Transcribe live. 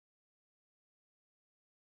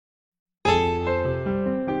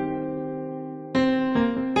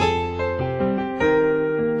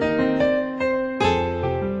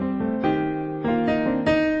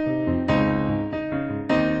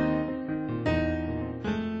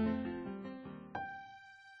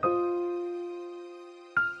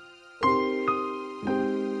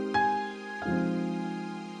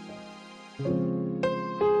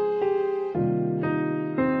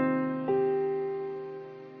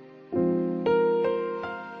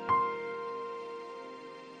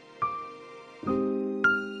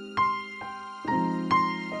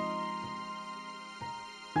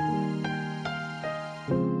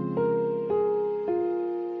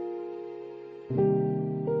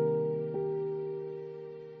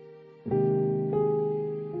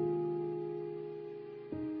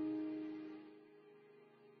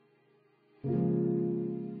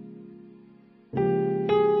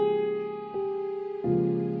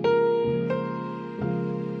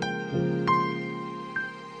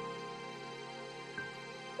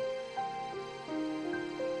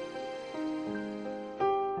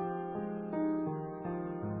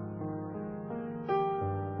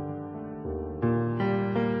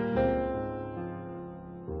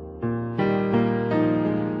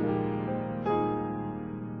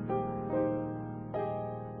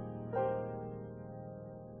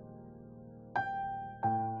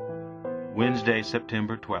Tuesday,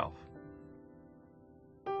 September 12th.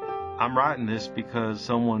 I'm writing this because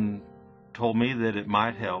someone told me that it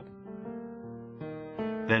might help,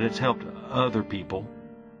 that it's helped other people.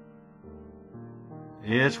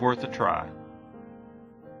 It's worth a try.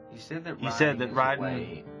 He said that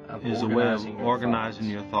writing is a way of organizing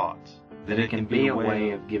your thoughts. That it can be a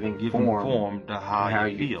way of giving form to how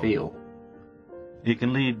you feel. It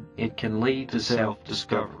can lead to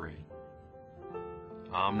self-discovery.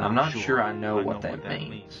 I'm not sure I know what that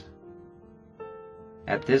means.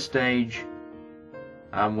 At this stage,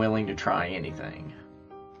 I'm willing to try anything.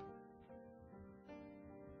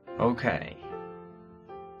 Okay,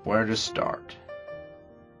 where to start?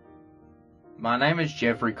 My name is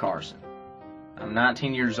Jeffrey Carson. I'm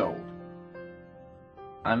 19 years old.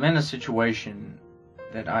 I'm in a situation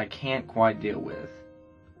that I can't quite deal with.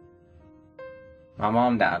 My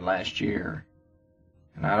mom died last year,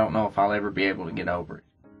 and I don't know if I'll ever be able to get over it.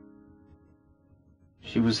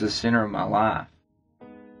 She was the center of my life.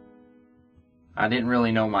 I didn't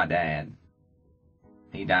really know my dad.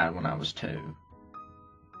 He died when I was 2.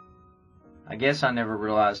 I guess I never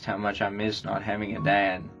realized how much I missed not having a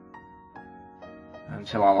dad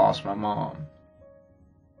until I lost my mom.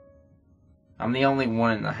 I'm the only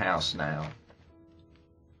one in the house now.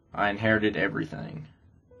 I inherited everything.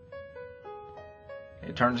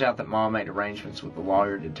 It turns out that Mom made arrangements with the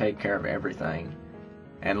lawyer to take care of everything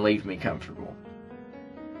and leave me comfortable.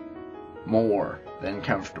 More than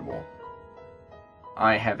comfortable.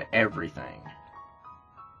 I have everything.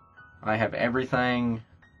 I have everything,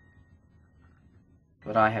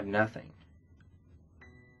 but I have nothing.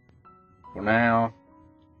 For now,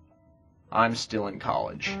 I'm still in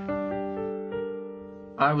college.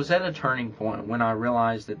 I was at a turning point when I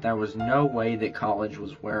realized that there was no way that college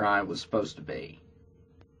was where I was supposed to be.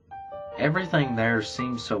 Everything there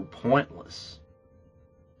seemed so pointless.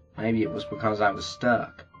 Maybe it was because I was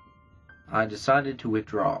stuck. I decided to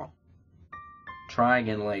withdraw. Try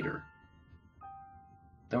again later.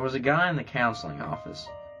 There was a guy in the counseling office,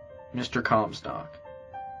 Mr. Comstock.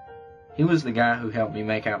 He was the guy who helped me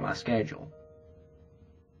make out my schedule.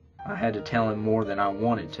 I had to tell him more than I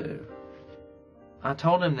wanted to. I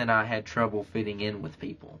told him that I had trouble fitting in with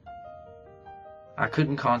people. I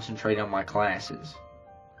couldn't concentrate on my classes.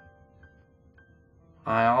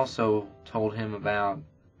 I also told him about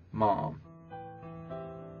Mom.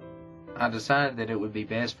 I decided that it would be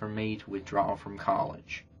best for me to withdraw from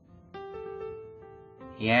college.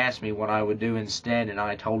 He asked me what I would do instead, and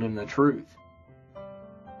I told him the truth.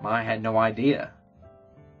 I had no idea.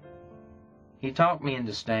 He talked me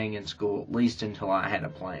into staying in school at least until I had a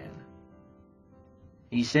plan.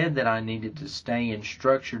 He said that I needed to stay in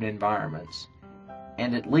structured environments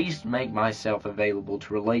and at least make myself available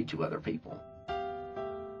to relate to other people.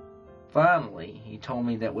 Finally, he told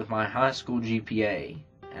me that with my high school GPA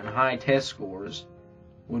and high test scores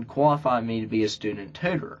would qualify me to be a student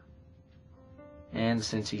tutor. And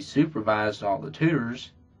since he supervised all the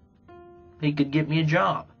tutors, he could get me a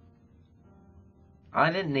job.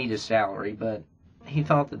 I didn't need a salary, but he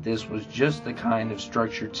thought that this was just the kind of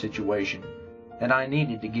structured situation that I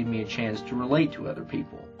needed to give me a chance to relate to other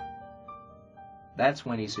people. That's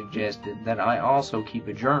when he suggested that I also keep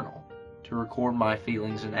a journal to record my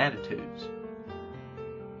feelings and attitudes.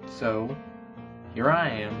 So, here I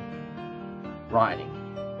am, writing.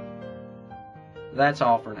 That's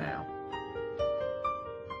all for now.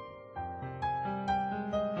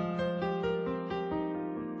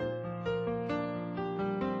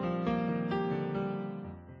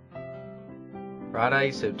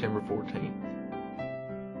 Friday, September 14th.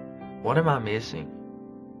 What am I missing?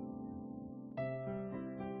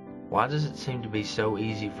 Why does it seem to be so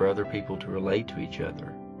easy for other people to relate to each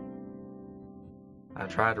other? I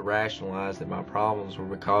tried to rationalize that my problems were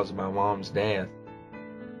because of my mom's death,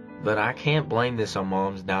 but I can't blame this on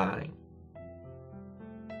Mom's dying.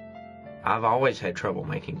 I've always had trouble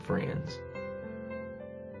making friends,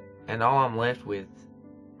 and all I'm left with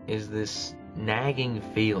is this nagging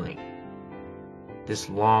feeling, this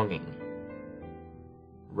longing.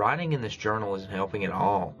 Writing in this journal isn't helping at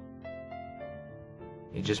all.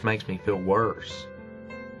 It just makes me feel worse.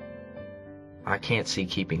 I can't see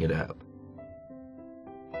keeping it up.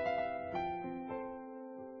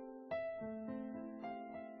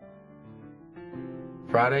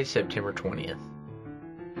 Friday, September 20th.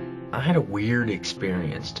 I had a weird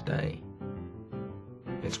experience today.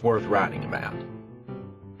 It's worth writing about.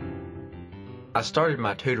 I started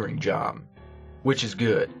my tutoring job, which is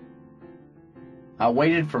good. I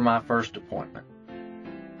waited for my first appointment.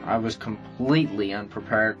 I was completely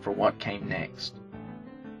unprepared for what came next.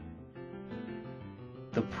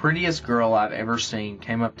 The prettiest girl I've ever seen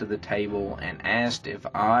came up to the table and asked if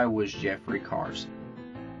I was Jeffrey Carson.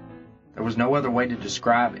 There was no other way to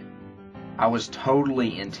describe it. I was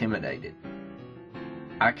totally intimidated.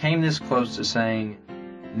 I came this close to saying,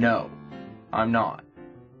 "No, I'm not."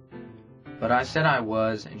 But I said I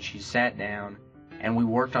was, and she sat down, and we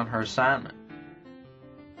worked on her assignment.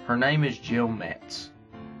 Her name is Jill Metz.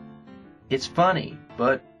 It's funny,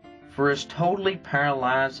 but for as totally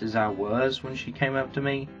paralyzed as I was when she came up to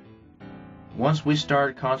me, once we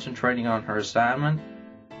started concentrating on her assignment,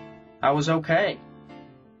 I was okay.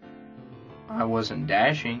 I wasn't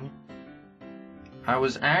dashing. I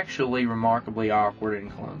was actually remarkably awkward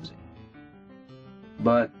and clumsy.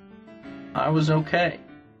 But I was okay.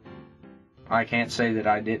 I can't say that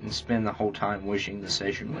I didn't spend the whole time wishing the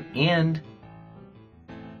session would end,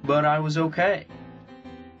 but I was okay.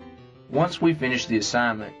 Once we finished the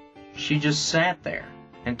assignment, she just sat there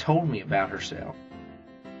and told me about herself.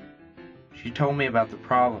 She told me about the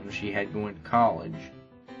problems she had going to college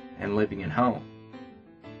and living at home.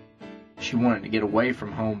 She wanted to get away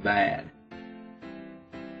from home bad.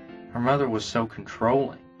 Her mother was so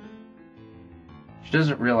controlling. She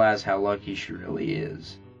doesn't realize how lucky she really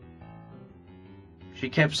is. She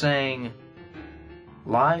kept saying,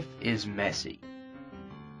 "Life is messy."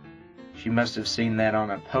 She must have seen that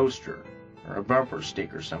on a poster or a bumper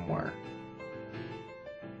sticker somewhere.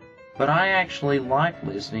 But I actually like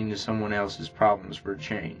listening to someone else's problems for a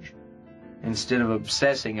change, instead of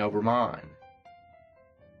obsessing over mine.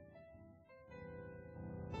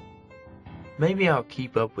 Maybe I'll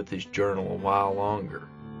keep up with this journal a while longer.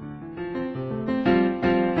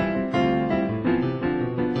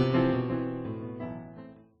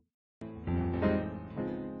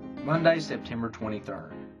 Monday, September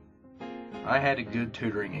 23rd. I had a good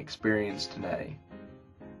tutoring experience today.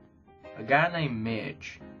 A guy named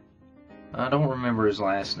Mitch, I don't remember his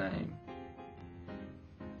last name.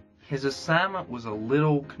 His assignment was a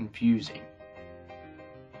little confusing.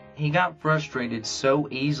 He got frustrated so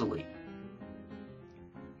easily.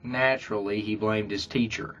 Naturally, he blamed his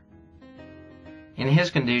teacher. In his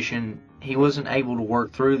condition, he wasn't able to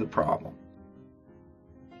work through the problem.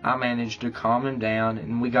 I managed to calm him down,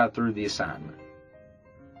 and we got through the assignment.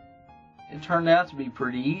 It turned out to be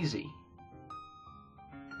pretty easy.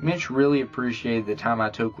 Mitch really appreciated the time I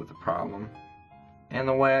took with the problem, and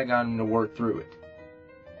the way I got him to work through it.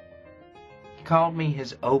 He called me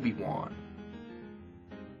his Obi-Wan.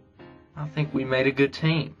 I think we made a good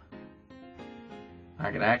team.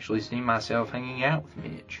 I could actually see myself hanging out with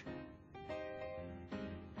Mitch.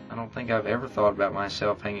 I don't think I've ever thought about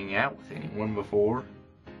myself hanging out with anyone before.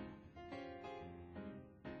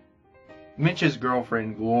 Mitch's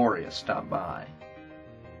girlfriend Gloria stopped by.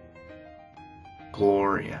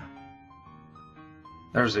 Gloria.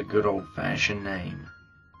 There's a good old-fashioned name.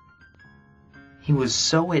 He was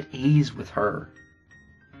so at ease with her.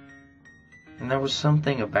 And there was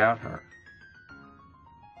something about her.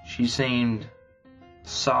 She seemed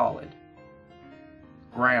solid,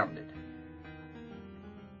 grounded.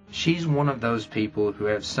 She's one of those people who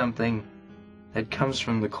have something that comes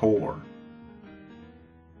from the core.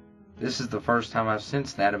 This is the first time I've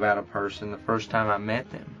sensed that about a person the first time I met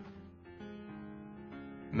them.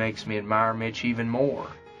 It makes me admire Mitch even more.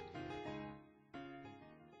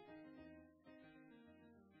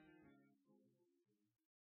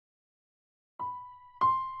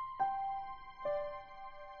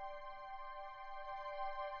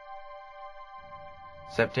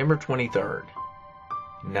 September 23rd.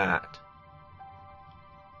 Night.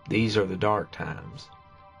 These are the dark times.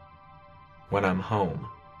 When I'm home.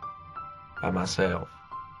 By myself.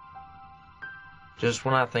 Just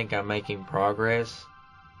when I think I'm making progress,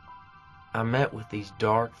 I'm met with these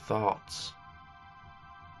dark thoughts.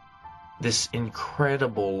 This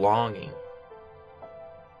incredible longing.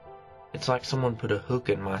 It's like someone put a hook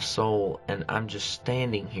in my soul and I'm just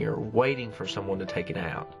standing here waiting for someone to take it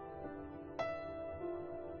out.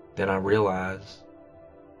 Then I realize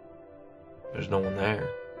there's no one there.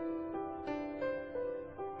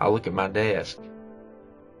 I look at my desk.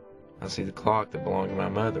 I see the clock that belonged to my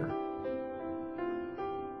mother.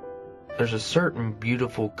 There's a certain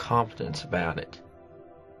beautiful competence about it.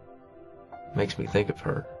 It makes me think of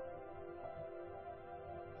her.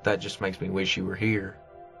 That just makes me wish you were here.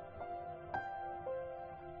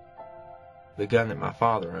 The gun that my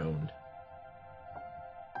father owned.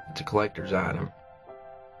 It's a collector's item.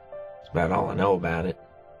 It's about all I know about it.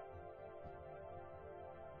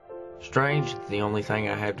 Strange that the only thing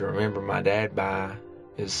I have to remember my dad by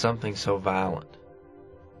is something so violent.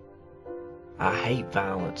 I hate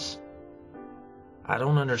violence. I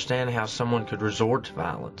don't understand how someone could resort to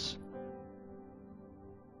violence.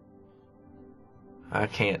 I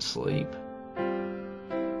can't sleep.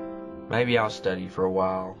 Maybe I'll study for a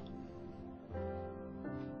while.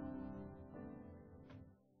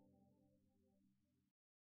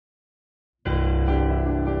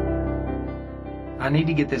 I need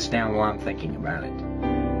to get this down while I'm thinking about it.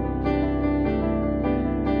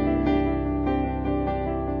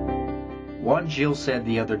 What Jill said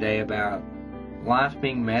the other day about life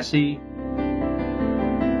being messy,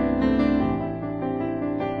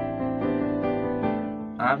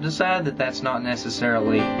 I've decided that that's not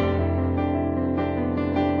necessarily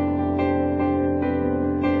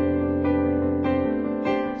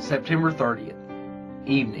September 30th,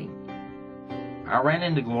 evening. I ran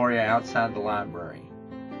into Gloria outside the library.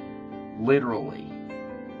 Literally.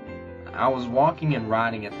 I was walking and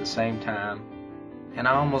writing at the same time, and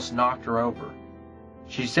I almost knocked her over.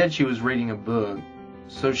 She said she was reading a book,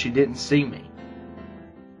 so she didn't see me.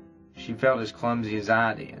 She felt as clumsy as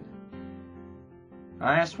I did.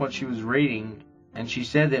 I asked what she was reading, and she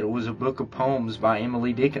said that it was a book of poems by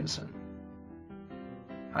Emily Dickinson.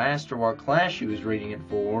 I asked her what class she was reading it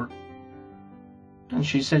for, and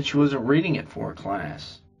she said she wasn't reading it for a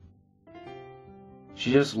class.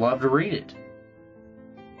 She just loved to read it.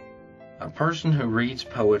 A person who reads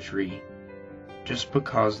poetry just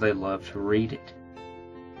because they love to read it.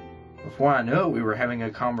 Before I knew it, we were having a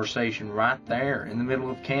conversation right there in the middle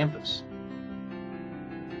of campus.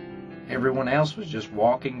 Everyone else was just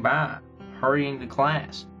walking by, hurrying to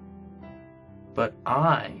class. But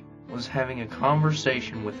I was having a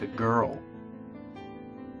conversation with a girl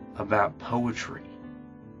about poetry.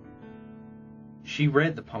 She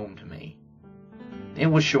read the poem to me. It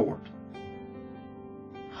was short.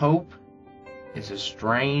 Hope is a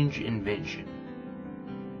strange invention.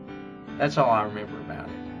 That's all I remember about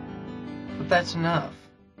it. But that's enough.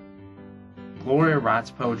 Gloria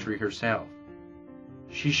writes poetry herself.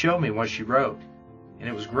 She showed me what she wrote, and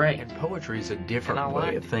it was great. And poetry is a different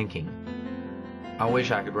way of thinking. I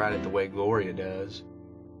wish I could write it the way Gloria does.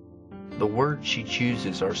 The words she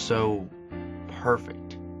chooses are so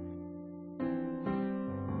perfect.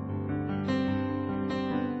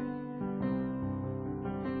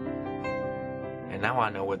 And now I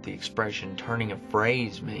know what the expression turning a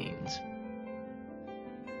phrase means.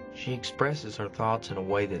 She expresses her thoughts in a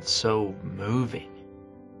way that's so moving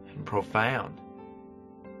and profound.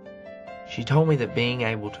 She told me that being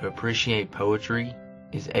able to appreciate poetry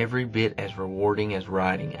is every bit as rewarding as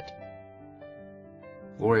writing it.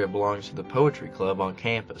 Gloria belongs to the poetry club on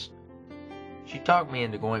campus. She talked me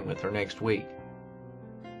into going with her next week.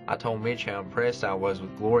 I told Mitch how impressed I was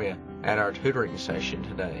with Gloria at our tutoring session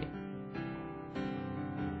today.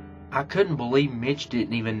 I couldn't believe Mitch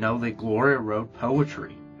didn't even know that Gloria wrote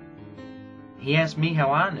poetry. He asked me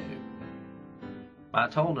how I knew. I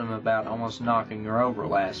told him about almost knocking her over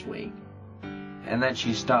last week, and that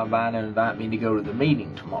she stopped by to invite me to go to the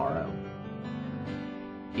meeting tomorrow.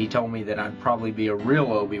 He told me that I'd probably be a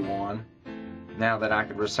real Obi-Wan now that I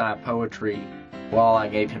could recite poetry while I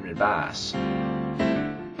gave him advice.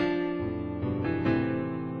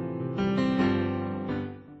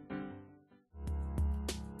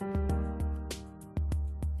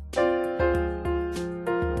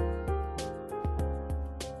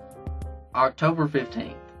 October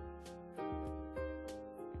 15th.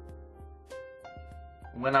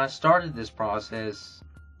 When I started this process,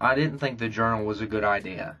 I didn't think the journal was a good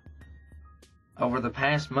idea. Over the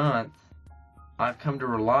past month, I've come to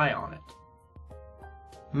rely on it.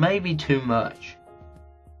 Maybe too much.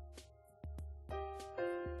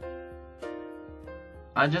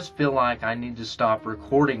 I just feel like I need to stop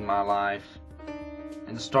recording my life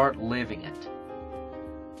and start living it.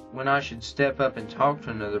 When I should step up and talk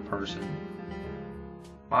to another person,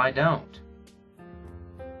 I don't.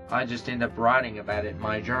 I just end up writing about it in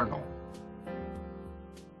my journal.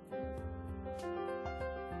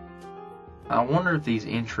 I wonder if these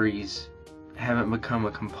entries haven't become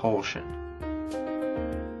a compulsion.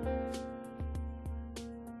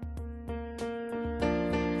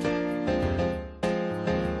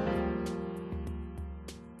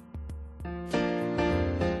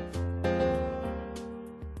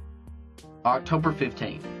 October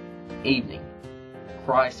 15th, evening.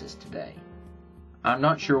 Crisis today. I'm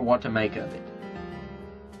not sure what to make of it.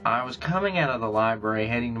 I was coming out of the library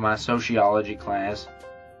heading to my sociology class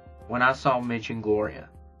when I saw Mitch and Gloria.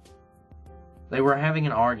 They were having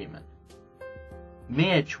an argument.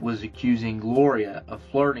 Mitch was accusing Gloria of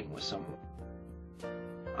flirting with someone.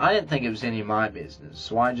 I didn't think it was any of my business,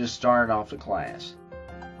 so I just started off the class.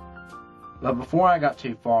 But before I got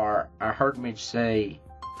too far, I heard Mitch say,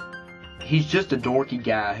 "He's just a dorky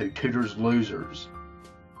guy who tutors losers."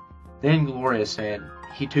 Then Gloria said,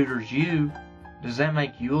 "He tutors you." Does that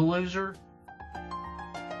make you a loser?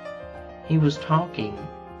 He was talking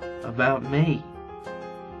about me.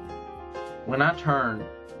 When I turned,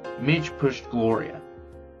 Mitch pushed Gloria.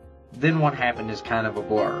 Then what happened is kind of a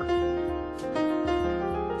blur.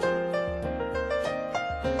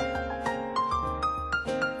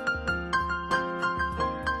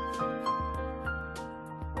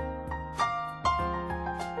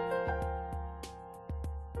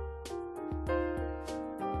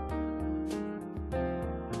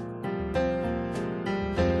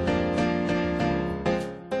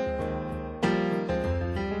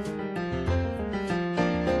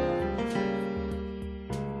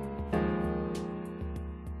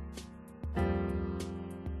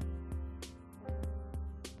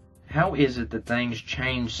 How is it that things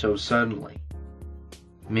changed so suddenly?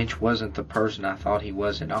 Mitch wasn't the person I thought he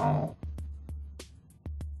was at all.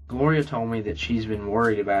 Gloria told me that she's been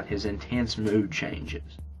worried about his intense mood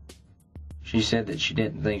changes. She said that she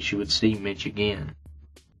didn't think she would see Mitch again.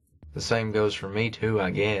 The same goes for me too, I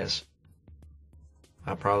guess.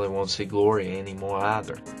 I probably won't see Gloria anymore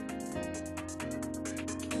either.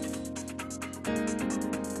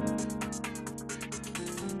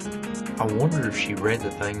 I wonder if she read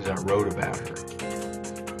the things I wrote about her.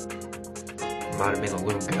 It might have been a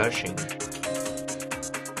little gushing.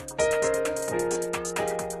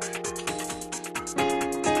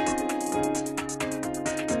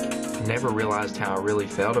 I never realized how I really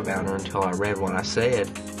felt about her until I read what I said.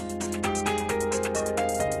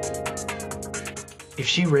 If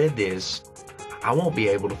she read this, I won't be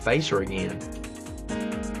able to face her again.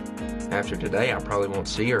 After today, I probably won't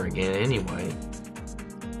see her again anyway.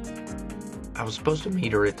 I was supposed to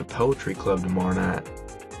meet her at the poetry club tomorrow night.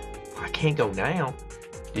 I can't go now.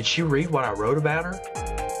 Did she read what I wrote about her?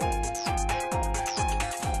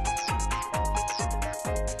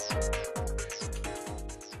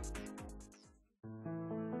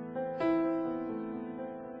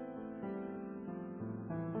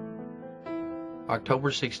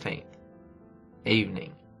 October 16th,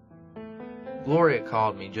 evening. Gloria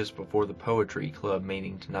called me just before the poetry club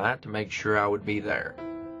meeting tonight to make sure I would be there.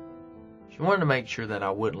 She wanted to make sure that I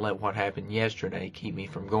wouldn't let what happened yesterday keep me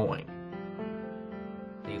from going.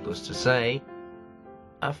 Needless to say,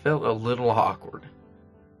 I felt a little awkward.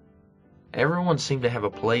 Everyone seemed to have a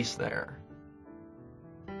place there.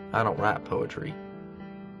 I don't write poetry,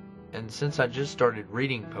 and since I just started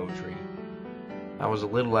reading poetry, I was a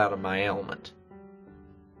little out of my element.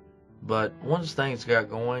 But once things got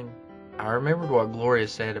going, I remembered what Gloria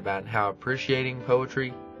said about how appreciating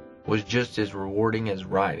poetry was just as rewarding as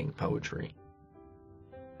writing poetry.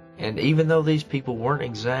 And even though these people weren't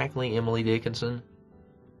exactly Emily Dickinson,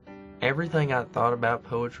 everything I thought about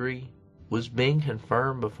poetry was being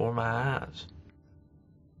confirmed before my eyes.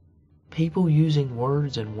 People using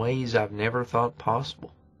words in ways I've never thought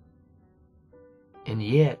possible. And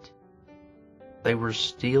yet, they were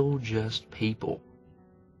still just people.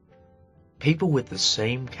 People with the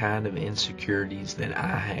same kind of insecurities that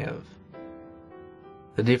I have.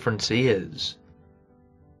 The difference is,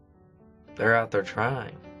 they're out there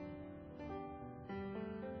trying.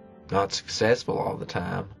 Not successful all the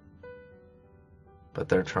time, but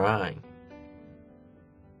they're trying.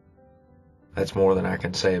 That's more than I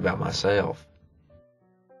can say about myself.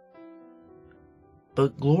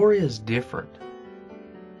 But Gloria's different.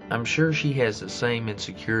 I'm sure she has the same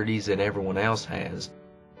insecurities that everyone else has,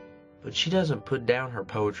 but she doesn't put down her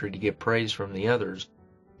poetry to get praise from the others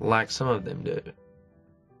like some of them do.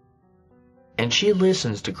 And she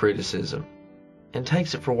listens to criticism and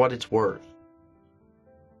takes it for what it's worth.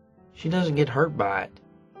 She doesn't get hurt by it.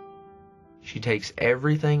 She takes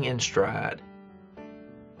everything in stride.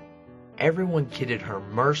 Everyone kidded her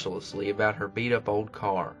mercilessly about her beat-up old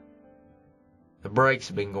car. The brakes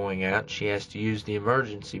have been going out, and she has to use the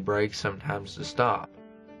emergency brakes sometimes to stop.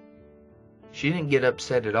 She didn't get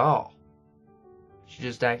upset at all. She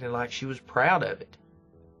just acted like she was proud of it.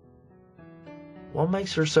 What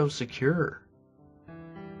makes her so secure?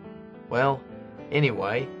 Well,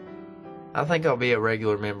 anyway, I think I'll be a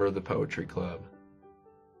regular member of the poetry club.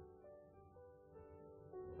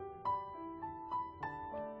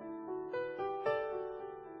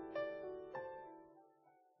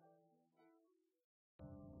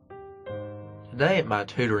 Today at my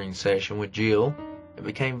tutoring session with Jill, it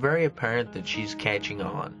became very apparent that she's catching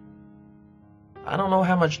on. I don't know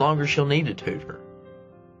how much longer she'll need a tutor.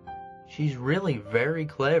 She's really very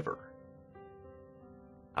clever.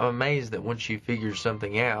 I'm amazed that when she figures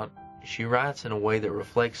something out, she writes in a way that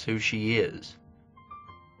reflects who she is.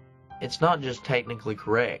 It's not just technically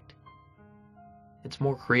correct. It's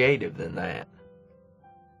more creative than that.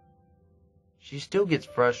 She still gets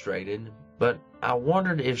frustrated, but I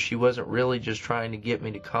wondered if she wasn't really just trying to get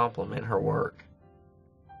me to compliment her work.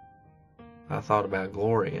 I thought about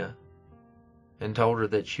Gloria and told her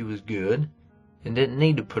that she was good and didn't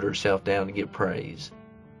need to put herself down to get praise.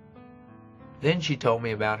 Then she told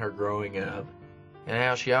me about her growing up and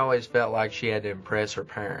how she always felt like she had to impress her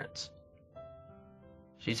parents.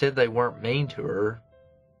 She said they weren't mean to her,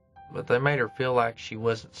 but they made her feel like she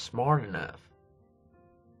wasn't smart enough.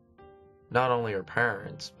 Not only her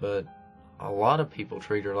parents, but a lot of people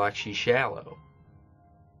treat her like she's shallow.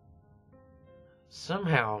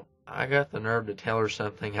 Somehow, I got the nerve to tell her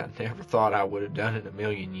something I never thought I would have done in a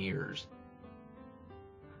million years.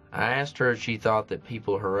 I asked her if she thought that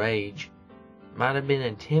people her age might have been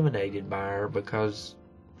intimidated by her because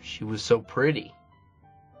she was so pretty.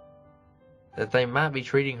 That they might be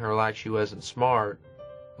treating her like she wasn't smart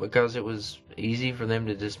because it was easy for them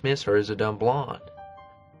to dismiss her as a dumb blonde.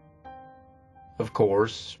 Of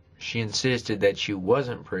course, she insisted that she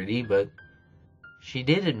wasn't pretty, but she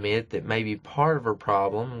did admit that maybe part of her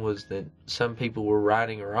problem was that some people were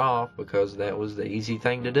writing her off because that was the easy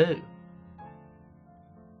thing to do.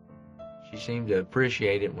 She seemed to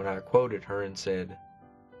appreciate it when I quoted her and said,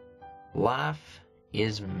 "Life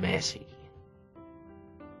is messy."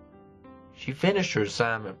 She finished her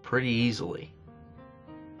assignment pretty easily.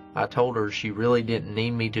 I told her she really didn't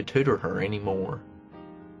need me to tutor her anymore.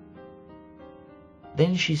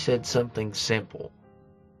 Then she said something simple,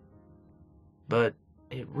 but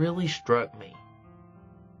it really struck me.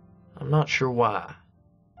 I'm not sure why.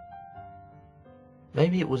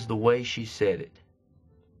 Maybe it was the way she said it.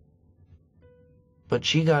 But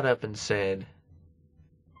she got up and said,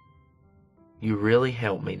 "You really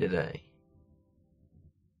helped me today."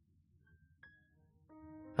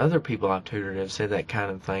 Other people I've tutored have said that kind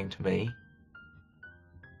of thing to me.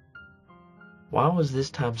 Why was this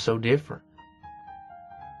time so different?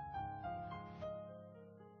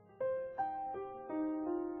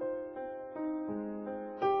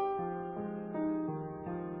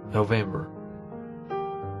 November.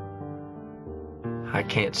 I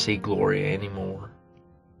can't see Gloria anymore.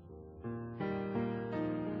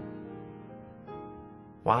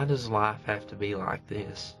 Why does life have to be like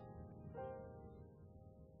this?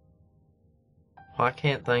 Why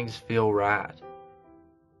can't things feel right?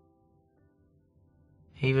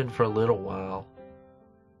 Even for a little while.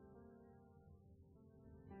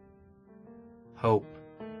 Hope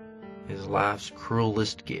is life's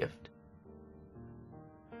cruelest gift.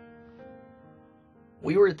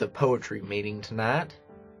 We were at the poetry meeting tonight.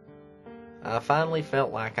 I finally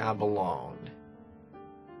felt like I belonged.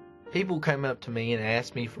 People came up to me and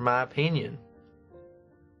asked me for my opinion.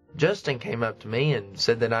 Justin came up to me and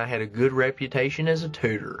said that I had a good reputation as a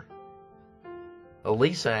tutor.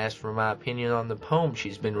 Elisa asked for my opinion on the poem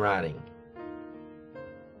she's been writing.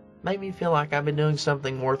 Made me feel like I've been doing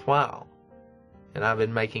something worthwhile, and I've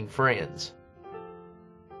been making friends.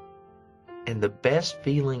 And the best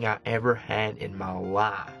feeling I ever had in my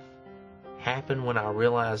life happened when I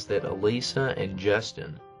realized that Elisa and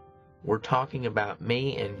Justin were talking about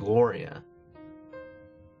me and Gloria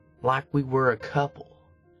like we were a couple.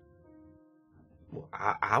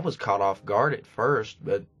 I was caught off guard at first,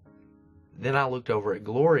 but then I looked over at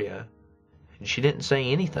Gloria and she didn't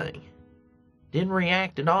say anything. Didn't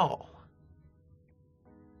react at all.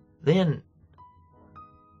 Then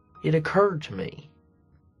it occurred to me.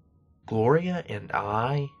 Gloria and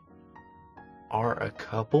I are a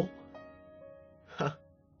couple?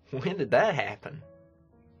 When did that happen?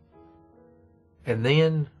 And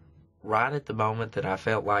then, right at the moment that I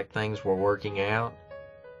felt like things were working out,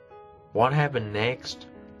 what happened next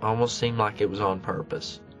almost seemed like it was on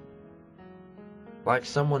purpose. Like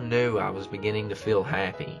someone knew I was beginning to feel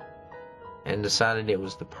happy and decided it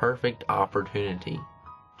was the perfect opportunity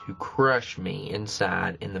to crush me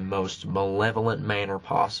inside in the most malevolent manner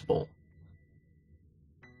possible.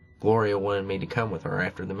 Gloria wanted me to come with her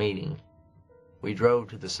after the meeting. We drove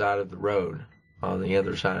to the side of the road on the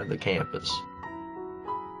other side of the campus.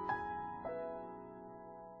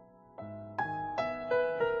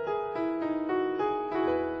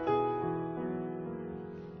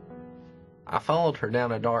 I followed her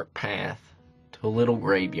down a dark path to a little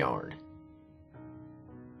graveyard.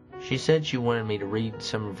 She said she wanted me to read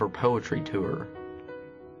some of her poetry to her,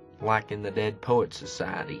 like in the Dead Poets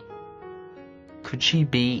Society. Could she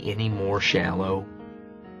be any more shallow?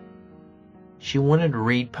 She wanted to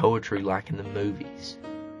read poetry like in the movies.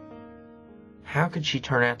 How could she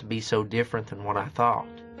turn out to be so different than what I thought?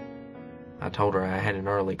 I told her I had an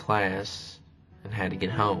early class and had to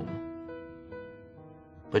get home.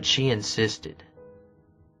 But she insisted.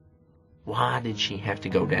 Why did she have to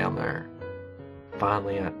go down there?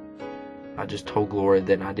 Finally, I just told Gloria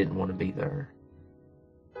that I didn't want to be there.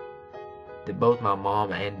 That both my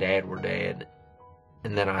mom and dad were dead,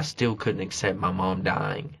 and that I still couldn't accept my mom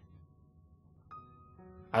dying.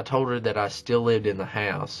 I told her that I still lived in the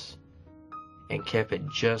house and kept it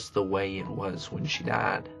just the way it was when she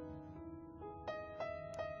died.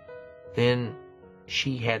 Then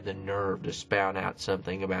she had the nerve to spout out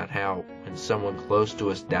something about how when someone close to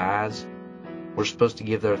us dies, we're supposed to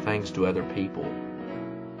give their things to other people.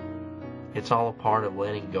 It's all a part of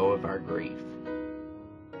letting go of our grief.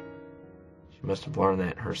 She must have learned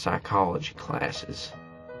that in her psychology classes.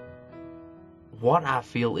 What I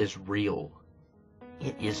feel is real.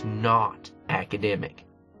 It is not academic.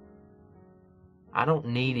 I don't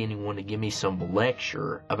need anyone to give me some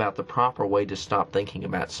lecture about the proper way to stop thinking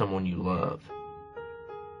about someone you love.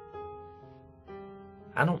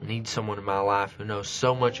 I don't need someone in my life who knows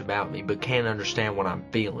so much about me but can't understand what I'm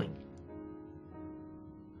feeling.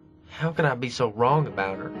 How can I be so wrong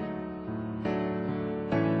about her?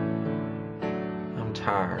 I'm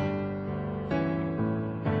tired.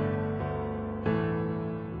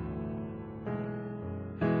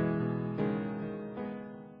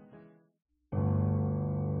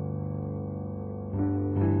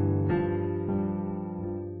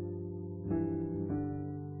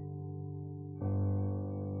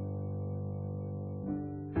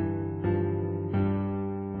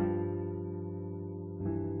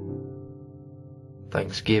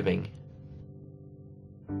 Thanksgiving.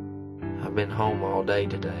 I've been home all day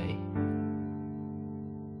today.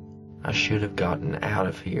 I should have gotten out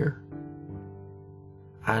of here.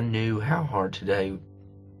 I knew how hard today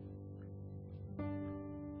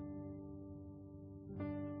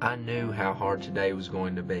was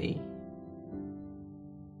going to be.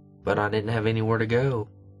 But I didn't have anywhere to go.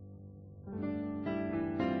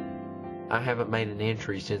 I haven't made an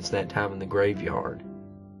entry since that time in the graveyard.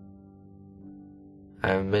 I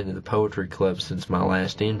haven't been to the poetry club since my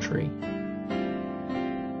last entry.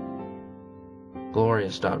 Gloria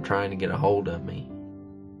stopped trying to get a hold of me.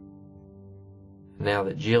 Now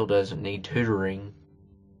that Jill doesn't need tutoring,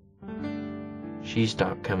 she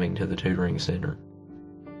stopped coming to the tutoring center.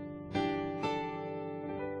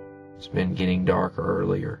 It's been getting darker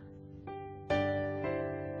earlier.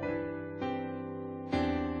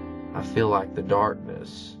 I feel like the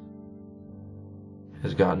darkness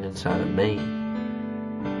has gotten inside of me.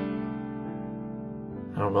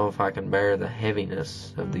 I don't know if I can bear the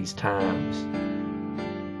heaviness of these times,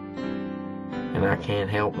 and I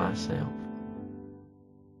can't help myself.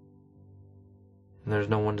 And there's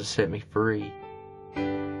no one to set me free.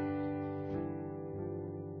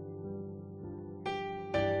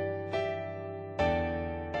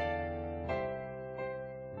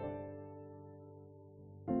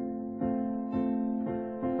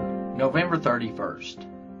 November 31st,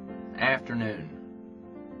 afternoon.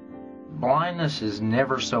 Blindness is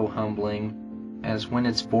never so humbling as when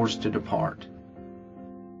it's forced to depart.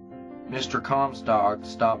 Mr. Comstock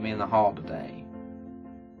stopped me in the hall today.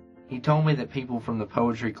 He told me that people from the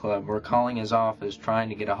poetry club were calling his office trying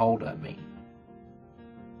to get a hold of me.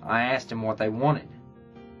 I asked him what they wanted.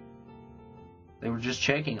 They were just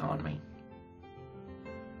checking on me.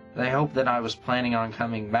 They hoped that I was planning on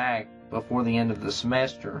coming back before the end of the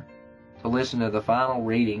semester to listen to the final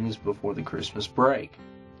readings before the Christmas break.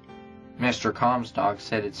 Mr. Comstock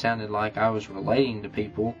said it sounded like I was relating to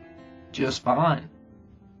people just fine.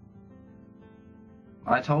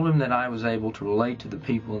 I told him that I was able to relate to the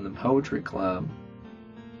people in the poetry club,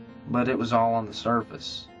 but it was all on the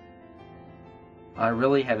surface. I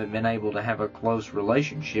really haven't been able to have a close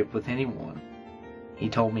relationship with anyone. He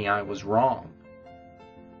told me I was wrong.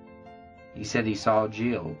 He said he saw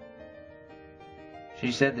Jill.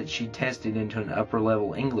 She said that she tested into an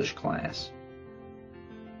upper-level English class.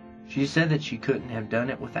 She said that she couldn't have done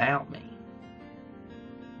it without me.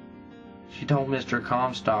 She told Mr.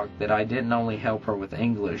 Comstock that I didn't only help her with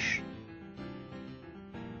English,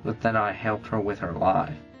 but that I helped her with her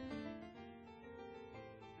life.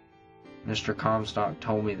 Mr. Comstock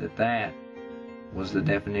told me that that was the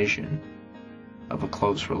definition of a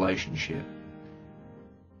close relationship.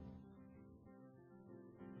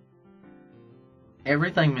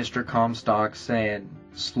 Everything Mr. Comstock said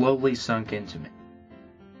slowly sunk into me.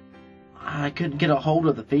 I couldn't get a hold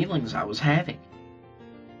of the feelings I was having.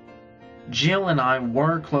 Jill and I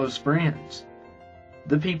were close friends.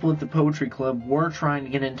 The people at the poetry club were trying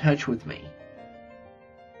to get in touch with me.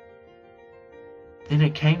 Then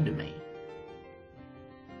it came to me.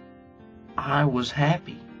 I was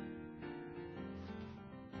happy.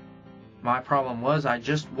 My problem was I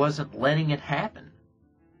just wasn't letting it happen.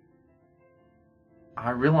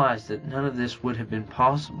 I realized that none of this would have been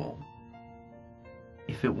possible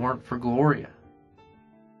if it weren't for Gloria.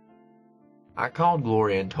 I called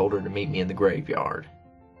Gloria and told her to meet me in the graveyard.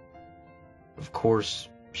 Of course,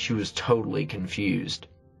 she was totally confused.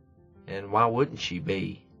 And why wouldn't she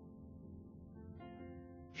be?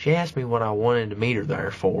 She asked me what I wanted to meet her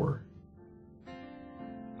there for.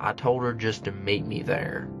 I told her just to meet me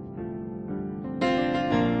there.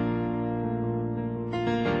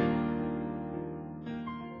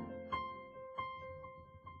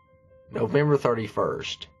 November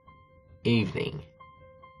 31st, evening.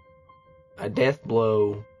 A death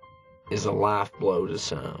blow is a life blow to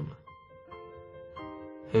some,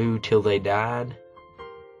 who till they died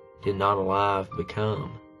did not alive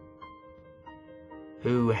become,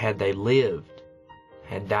 who had they lived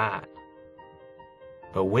had died,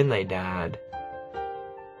 but when they died,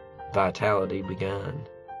 vitality begun.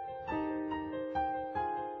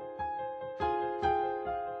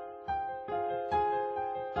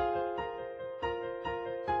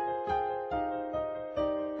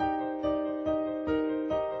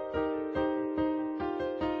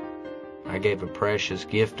 I gave a precious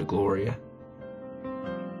gift to Gloria.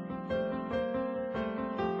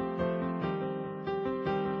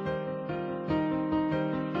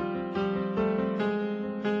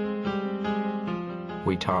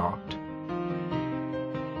 We talked.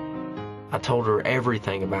 I told her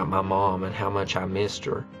everything about my mom and how much I missed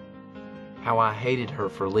her, how I hated her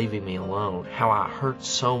for leaving me alone, how I hurt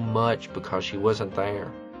so much because she wasn't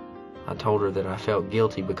there. I told her that I felt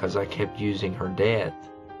guilty because I kept using her death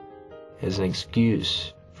as an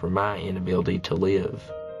excuse for my inability to live.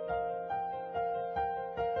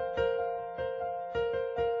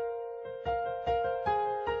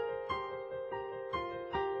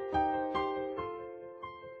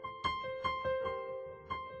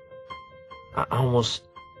 I almost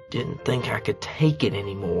didn't think I could take it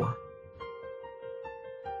anymore.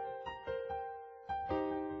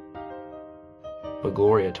 But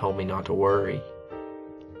Gloria told me not to worry.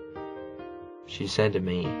 She said to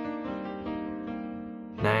me,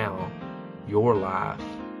 "Now, your life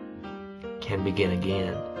can begin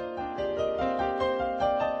again."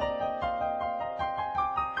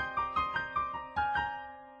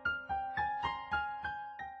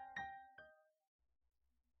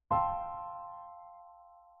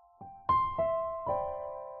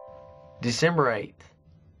 December 8th,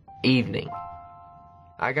 evening.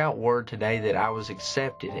 I got word today that I was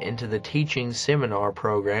accepted into the teaching seminar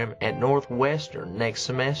program at Northwestern next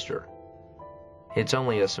semester. It's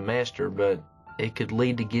only a semester, but it could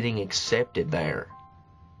lead to getting accepted there.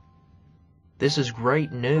 This is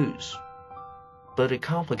great news, but it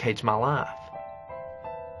complicates my life.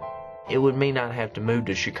 It would mean I'd have to move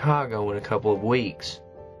to Chicago in a couple of weeks.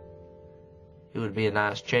 It would be a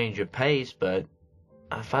nice change of pace, but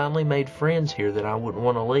I finally made friends here that I wouldn't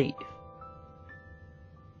want to leave.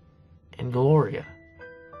 And Gloria,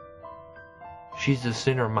 she's the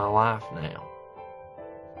center of my life now.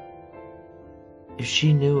 If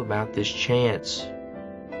she knew about this chance,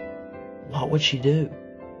 what would she do?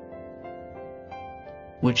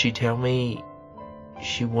 Would she tell me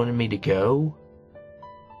she wanted me to go?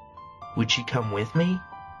 Would she come with me?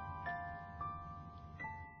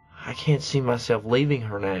 I can't see myself leaving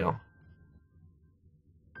her now.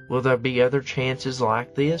 Will there be other chances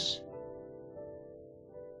like this?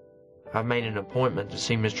 I've made an appointment to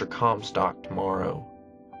see Mr. Comstock tomorrow.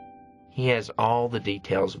 He has all the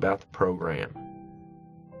details about the program.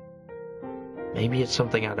 Maybe it's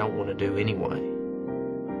something I don't want to do anyway.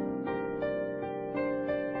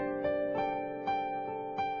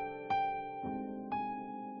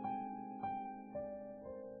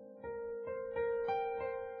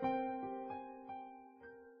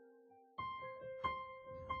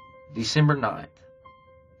 December 9th.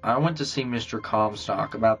 I went to see Mr.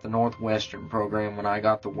 Comstock about the Northwestern program when I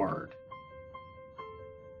got the word.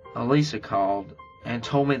 Elisa called and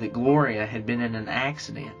told me that Gloria had been in an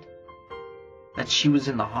accident, that she was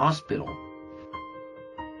in the hospital.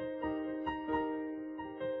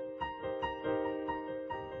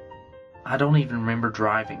 I don't even remember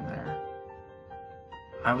driving there.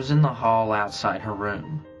 I was in the hall outside her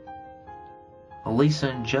room. Elisa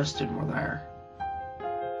and Justin were there.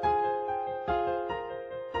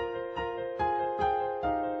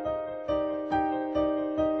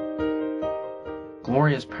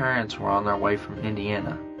 Gloria's parents were on their way from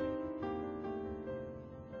Indiana.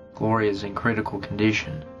 Gloria's in critical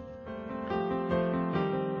condition.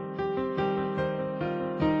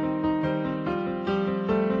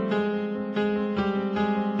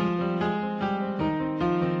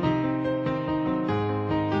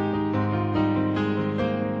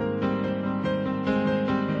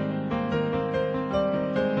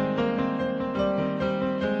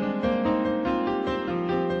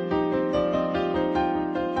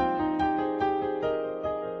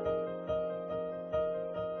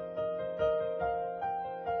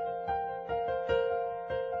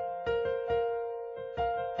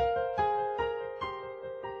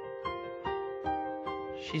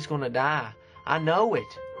 She's gonna die. I know it.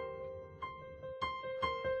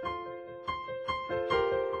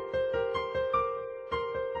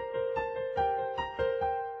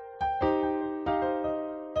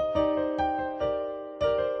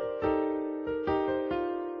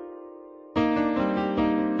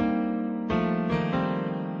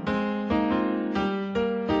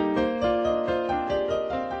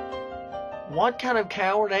 What kind of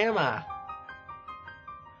coward am I?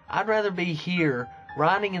 I'd rather be here,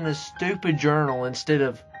 writing in this stupid journal instead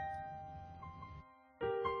of...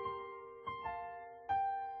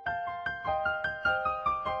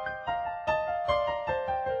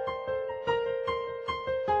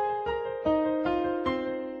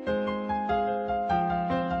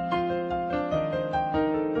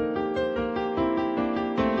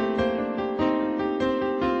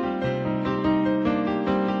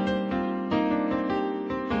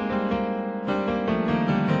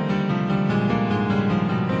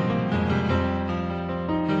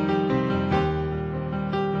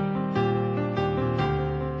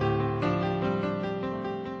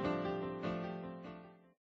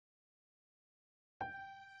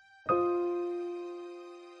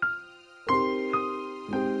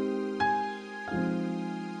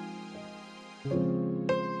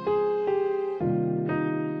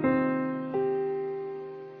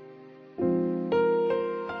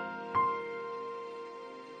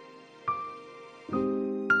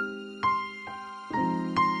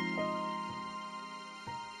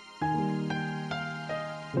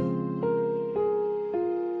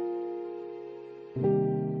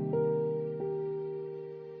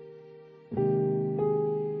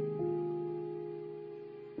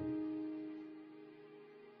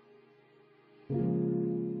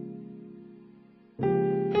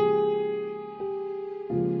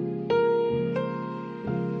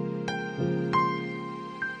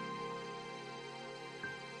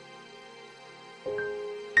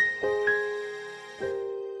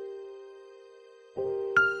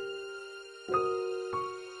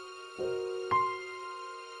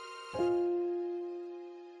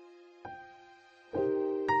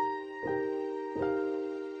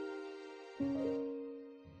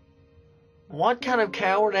 What kind of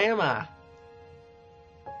coward am I?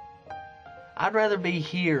 I'd rather be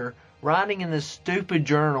here, writing in this stupid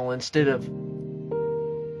journal instead of...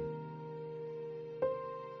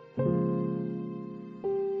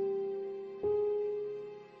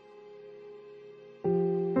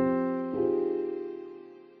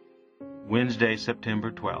 Wednesday,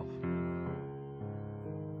 September 12th.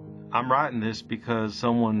 I'm writing this because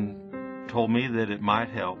someone told me that it might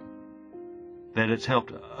help, that it's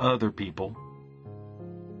helped other people.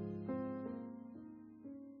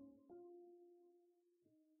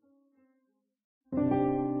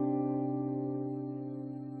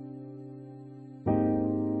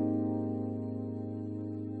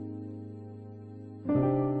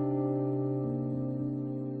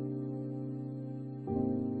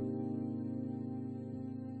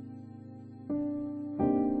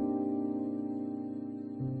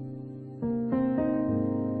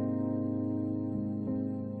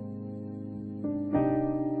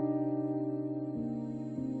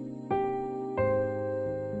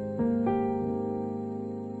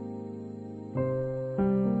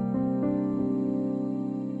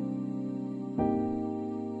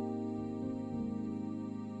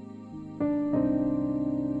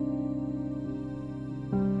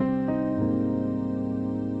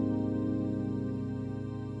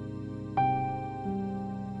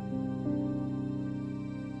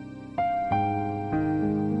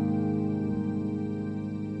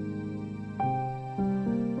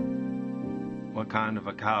 What kind of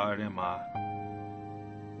a coward am I?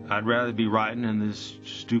 I'd rather be writing in this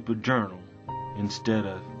stupid journal instead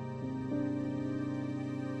of...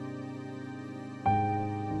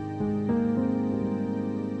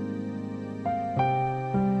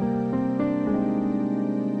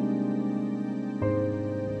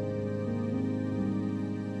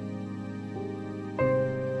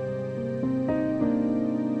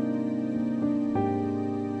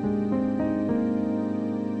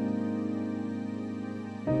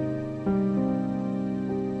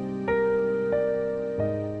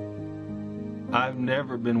 I've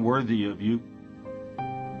never been worthy of you.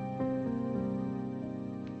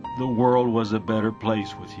 The world was a better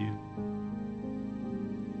place with you.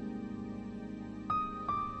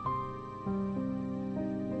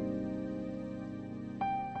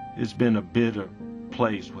 It's been a bitter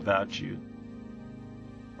place without you.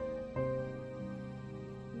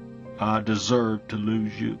 I deserve to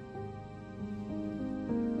lose you.